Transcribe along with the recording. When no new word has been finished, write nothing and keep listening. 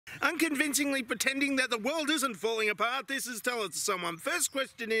unconvincingly pretending that the world isn't falling apart. This is Tell It to Someone. First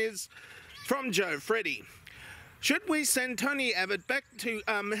question is from Joe Freddy. Should we send Tony Abbott back to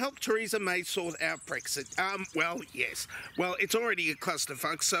help Theresa May sort out Brexit? Well, yes. Well, it's already a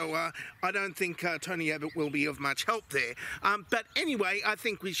clusterfuck, so I don't think Tony Abbott will be of much help there. But anyway, I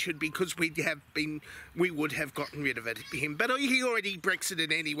think we should, because we would have gotten rid of him. But he already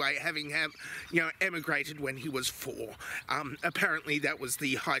Brexited anyway, having emigrated when he was 4. Apparently, that was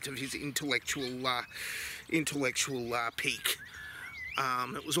the height of his intellectual peak.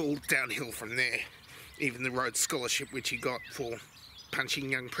 It was all downhill from there. Even the Rhodes Scholarship, which he got for punching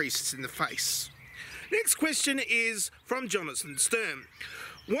young priests in the face. Next question is from Jonathan Sturm.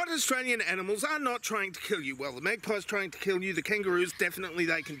 What Australian animals are not trying to kill you? Well, the magpie's trying to kill you. The kangaroos, definitely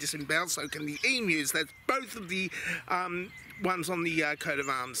they can disembowel, so can the emus. That's both of the ones on the coat of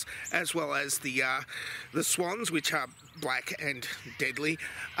arms, as well as the swans, which are black and deadly.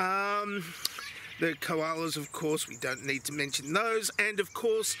 The koalas, of course, we don't need to mention those. And, of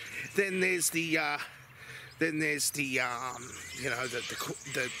course, then there's the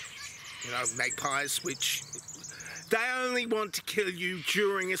magpies, which they only want to kill you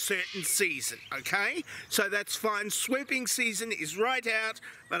during a certain season, okay? So that's fine. Swooping season is right out,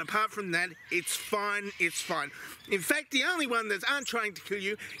 but apart from that, it's fine, it's fine. In fact, the only one that aren't trying to kill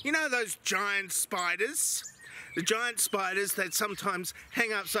you, you know those giant spiders? The giant spiders that sometimes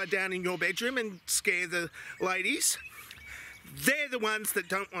hang upside down in your bedroom and scare the ladies? They're the ones that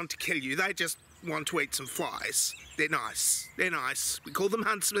don't want to kill you. They just want to eat some flies. They're nice. They're nice. We call them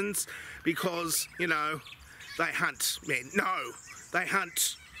huntsmen because, they hunt men. No, they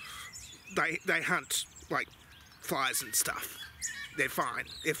hunt. They hunt like flies and stuff. They're fine.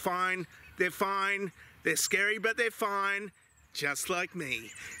 They're fine. They're fine. They're scary, but they're fine. Just like me.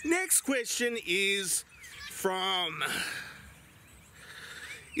 Next question is from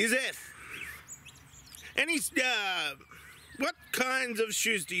F. What kinds of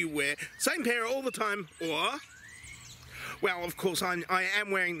shoes do you wear? Same pair all the time, or? Well, of course, I am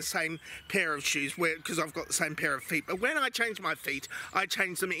wearing the same pair of shoes because I've got the same pair of feet. But when I change my feet, I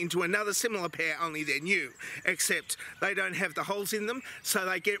change them into another similar pair, only they're new. Except they don't have the holes in them, so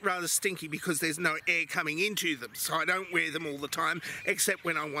they get rather stinky because there's no air coming into them. So I don't wear them all the time, except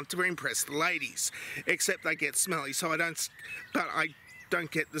when I want to impress the ladies. Except they get smelly, so I don't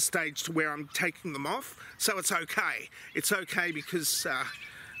get the stage to where I'm taking them off, so it's okay. It's okay because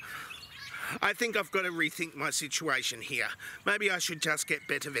I think I've got to rethink my situation here. Maybe I should just get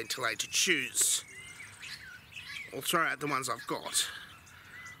better ventilated shoes. Or throw out the ones I've got.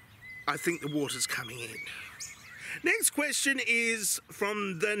 I think the water's coming in. Next question is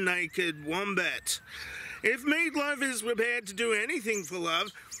from the Naked Wombat. If Meatloaf is prepared to do anything for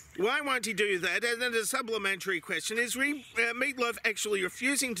love, why won't he do that? And then the supplementary question is, Meatloaf actually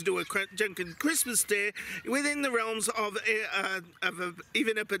refusing to do a drunken Christmas stare within the realms of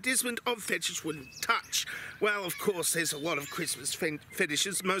even a participant of fetish wouldn't touch? Well, of course, there's a lot of Christmas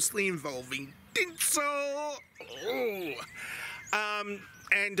fetishes, mostly involving tinsel.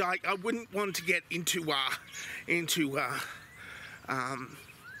 And I wouldn't want to get into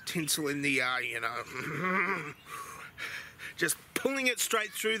tinsel in the just pulling it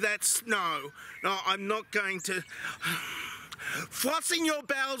straight through, no, I'm not going to. Flossing your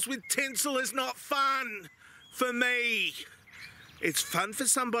bowels with tinsel is not fun for me. It's fun for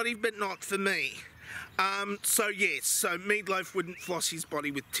somebody, but not for me. So yes, so Meatloaf wouldn't floss his body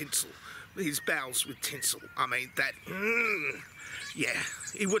with tinsel, his bowels with tinsel. I mean, that, yeah,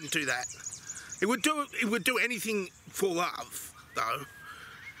 he wouldn't do that. He would do anything for love, though,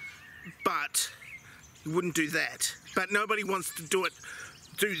 but he wouldn't do that. But nobody wants to do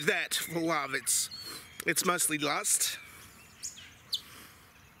that for love. It's mostly lust.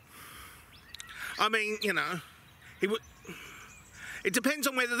 I mean, it depends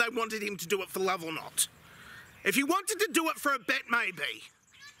on whether they wanted him to do it for love or not. If he wanted to do it for a bet, maybe.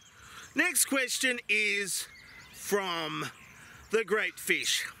 Next question is from the Great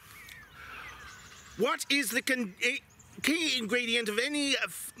Fish. What is the key ingredient of any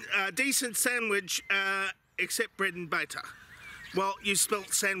decent sandwich except bread and butter? Well, you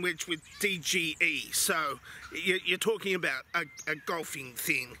spelt sandwich with DGE, so you're talking about a golfing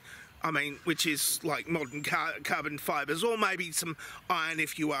thing. I mean, which is like modern carbon fibres, or maybe some iron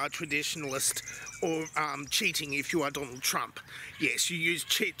if you are a traditionalist, or cheating if you are Donald Trump. Yes, you use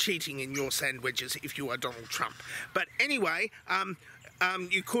cheating in your sandwiches if you are Donald Trump. But anyway,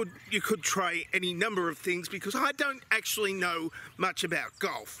 you could try any number of things, because I don't actually know much about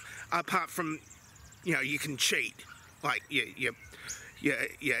golf, apart from, you can cheat. Like, you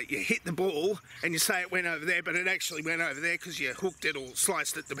hit the ball and you say it went over there, but it actually went over there because you hooked it or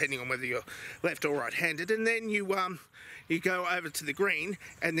sliced it, depending on whether you're left or right-handed. And then you go over to the green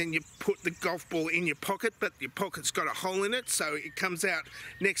and then you put the golf ball in your pocket, but your pocket's got a hole in it, so it comes out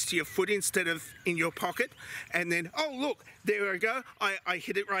next to your foot instead of in your pocket. And then, oh look, there we go, I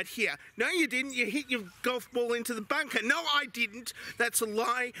hit it right here. No, you didn't. You hit your golf ball into the bunker. No, I didn't. That's a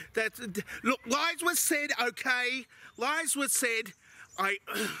lie. Look, lies were said, okay? Lies were said.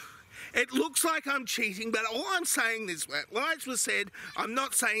 It looks like I'm cheating, but all I'm saying is that lies were said. I'm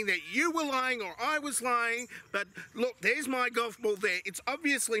not saying that you were lying or I was lying, but look, there's my golf ball there. It's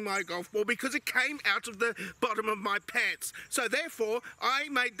obviously my golf ball because it came out of the bottom of my pants. So therefore, I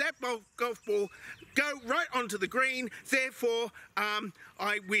made that golf ball go right onto the green. Therefore,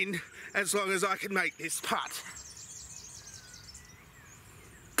 I win as long as I can make this putt.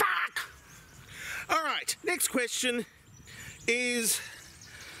 Fuck! All right, next question is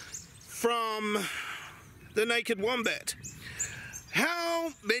from the Naked Wombat. How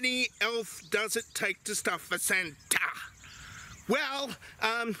many elf does it take to stuff for Santa? Well,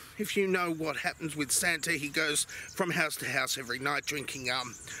 if you know what happens with Santa, he goes from house to house every night drinking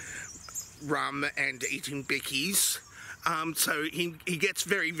rum and eating bickies. So he gets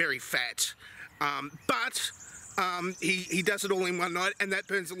very, very fat. But he does it all in one night, and that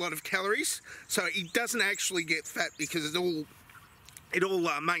burns a lot of calories. So he doesn't actually get fat because it all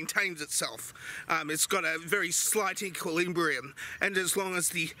maintains itself. It's got a very slight equilibrium, and as long as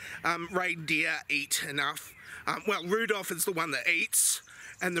the reindeer eat enough, well, Rudolph is the one that eats,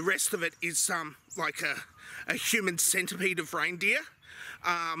 and the rest of it is like a human centipede of reindeer.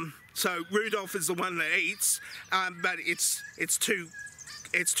 So Rudolph is the one that eats, but it's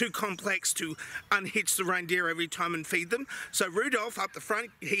too complex to unhitch the reindeer every time and feed them. So Rudolph up the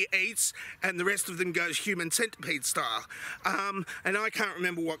front, he eats, and the rest of them goes human centipede style. And I can't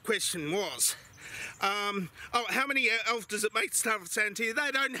remember what question was. Oh, how many elf does it make to stuff Santa?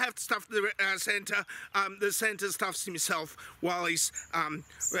 They don't have to stuff the Santa. The Santa stuffs himself while he's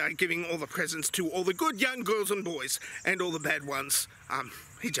giving all the presents to all the good young girls and boys, and all the bad ones.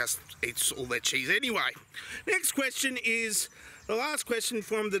 He just eats all their cheese anyway. Next question is, the last question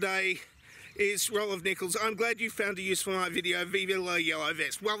from the day is Roll of Nickels. I'm glad you found a use for my video. Viva la yellow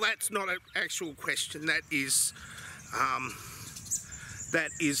vest. Well, that's not an actual question. That is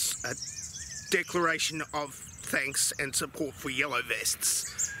a declaration of thanks and support for yellow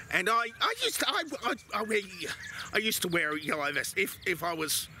vests. And I used to wear a yellow vest. If I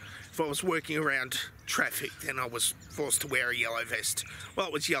was working around traffic, then I was forced to wear a yellow vest. Well,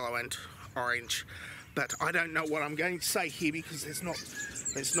 it was yellow and orange. But I don't know what I'm going to say here because there's not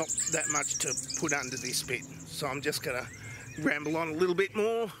that much to put under this bit. So I'm just going to ramble on a little bit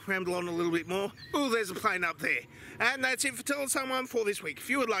more. Oh, there's a plane up there. And that's it for Tell Someone for this week. If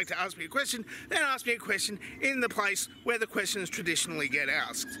you would like to ask me a question, then ask me a question in the place where the questions traditionally get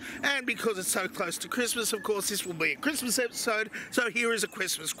asked. And because it's so close to Christmas, of course, this will be a Christmas episode. So here is a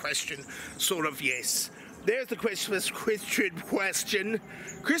Christmas question. Sort of, yes. There's the Christmas question.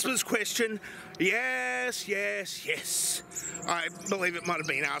 Christmas question. Yes. I believe it might have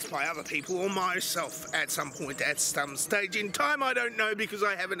been asked by other people or myself at some point at some stage in time. I don't know because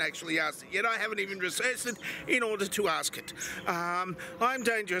I haven't actually asked it yet. I haven't even researched it in order to ask it. I'm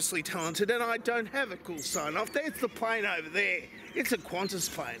dangerously talented and I don't have a cool sign-off. There's the plane over there. It's a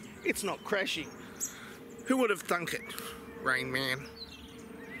Qantas plane. It's not crashing. Who would have thunk it? Rain Man.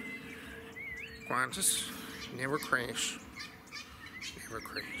 Qantas, never crash. Never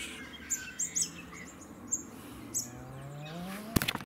crash.